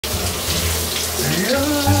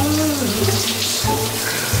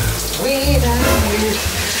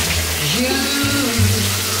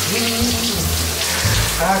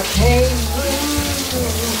I can't lose.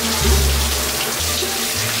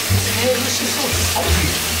 Hey, this is so salty.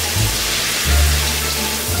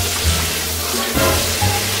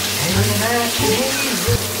 And I can't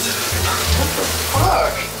lose. What the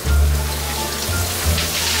fuck?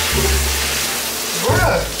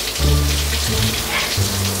 Bruh.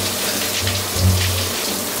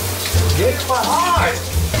 Get my heart.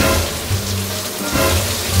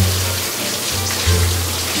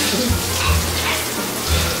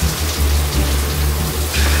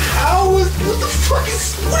 What the fuck what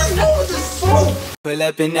is wrong with this phone? Pull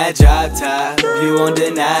up in that drop top, you won't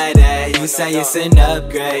deny that. You say it's an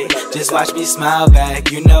upgrade, just watch me smile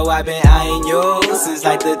back. You know I've been eyeing you since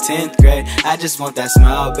like the 10th grade. I just want that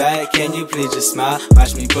smile back, can you please just smile?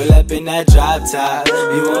 Watch me pull up in that drop top,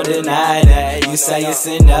 you won't deny that. You say it's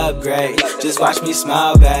an upgrade, just watch me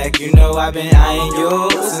smile back. You know I've been eyeing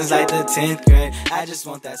you since like the 10th grade. I just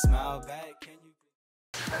want that smile back, can you?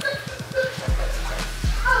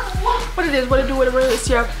 What it is, what it do, whatever it is,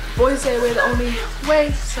 your boys say we're the only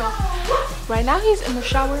way. So right now he's in the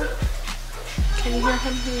shower. Can you hear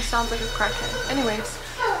him? He sounds like a crackhead. Anyways,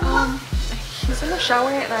 he's in the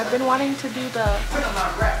shower and I've been wanting to do the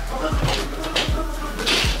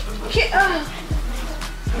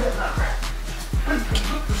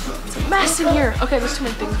it's a mess in here. Okay, there's too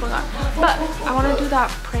many things going on. But I want to do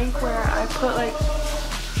that prank where I put like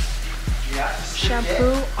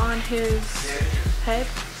shampoo on his head.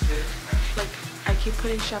 Like I keep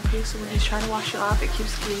putting shampoo, so when he's trying to wash it off, it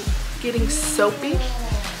keeps getting soapy.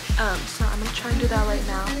 So I'm gonna try and do that right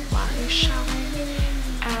now while he's showering,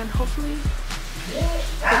 and hopefully he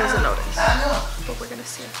doesn't notice. But we're gonna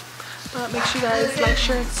see. But make sure you guys like,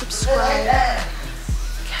 share, and subscribe.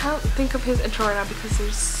 Can't think of his intro right now because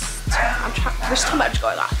there's too much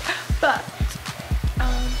going on. But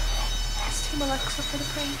it's Team Alexa for the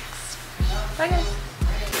pranks. Bye guys.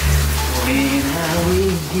 When I'm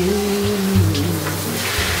with you,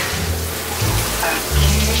 I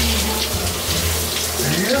can't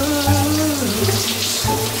lose.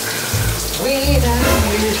 When I'm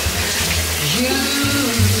with you,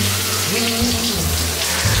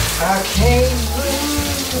 I can't lose.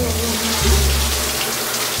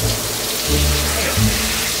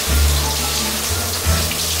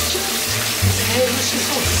 Hey, this is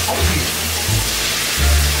so salty.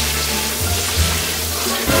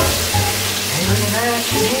 I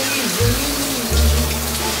can't lose.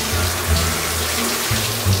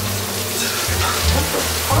 What the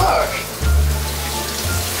fuck?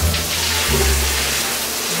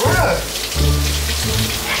 Bruh.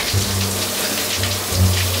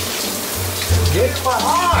 Get my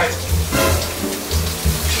heart.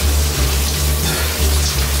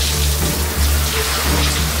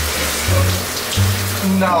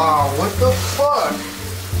 Nah, what the fuck?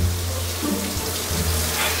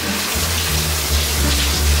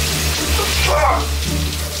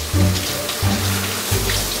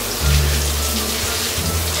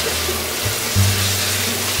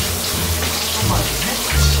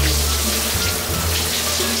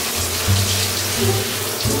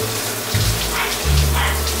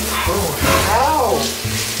 Bro, how?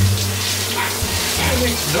 That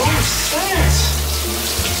makes no sense.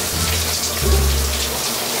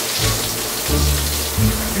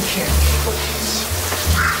 You can't put this.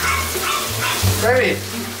 Baby.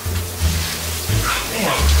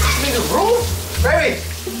 Man, you need a room? Baby.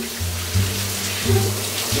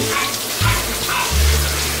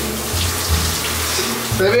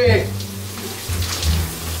 Baby.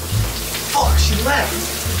 Fuck, she left.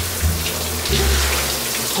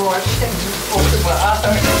 Bro, I can't even open my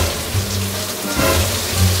eyes.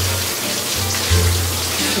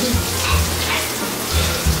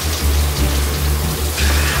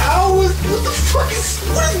 What the fuck is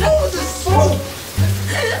wrong with this phone?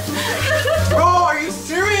 Bro, are you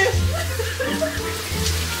serious?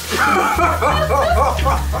 Oh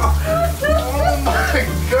my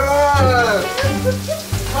god.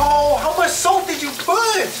 Bro, how much soap did you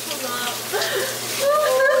put?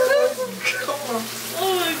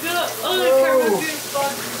 Oh my god. Oh, the camera's being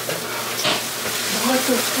fun. What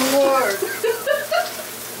the fuck?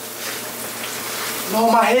 No,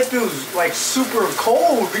 my head feels like super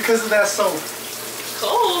cold because of that soap.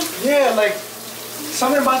 Cold? Yeah, like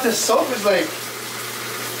something about this soap is like,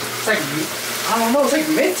 it's like, I don't know, it's like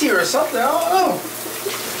minty or something. I don't know.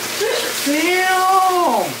 Damn.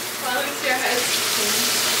 Well, at least your head's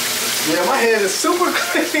clean. Yeah, my head is super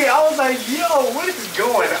clean. I was like, yo, what is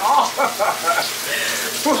going on?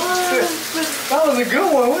 That was a good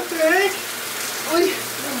one. What the heck?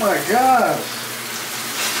 my gosh.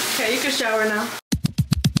 Okay, you can shower now.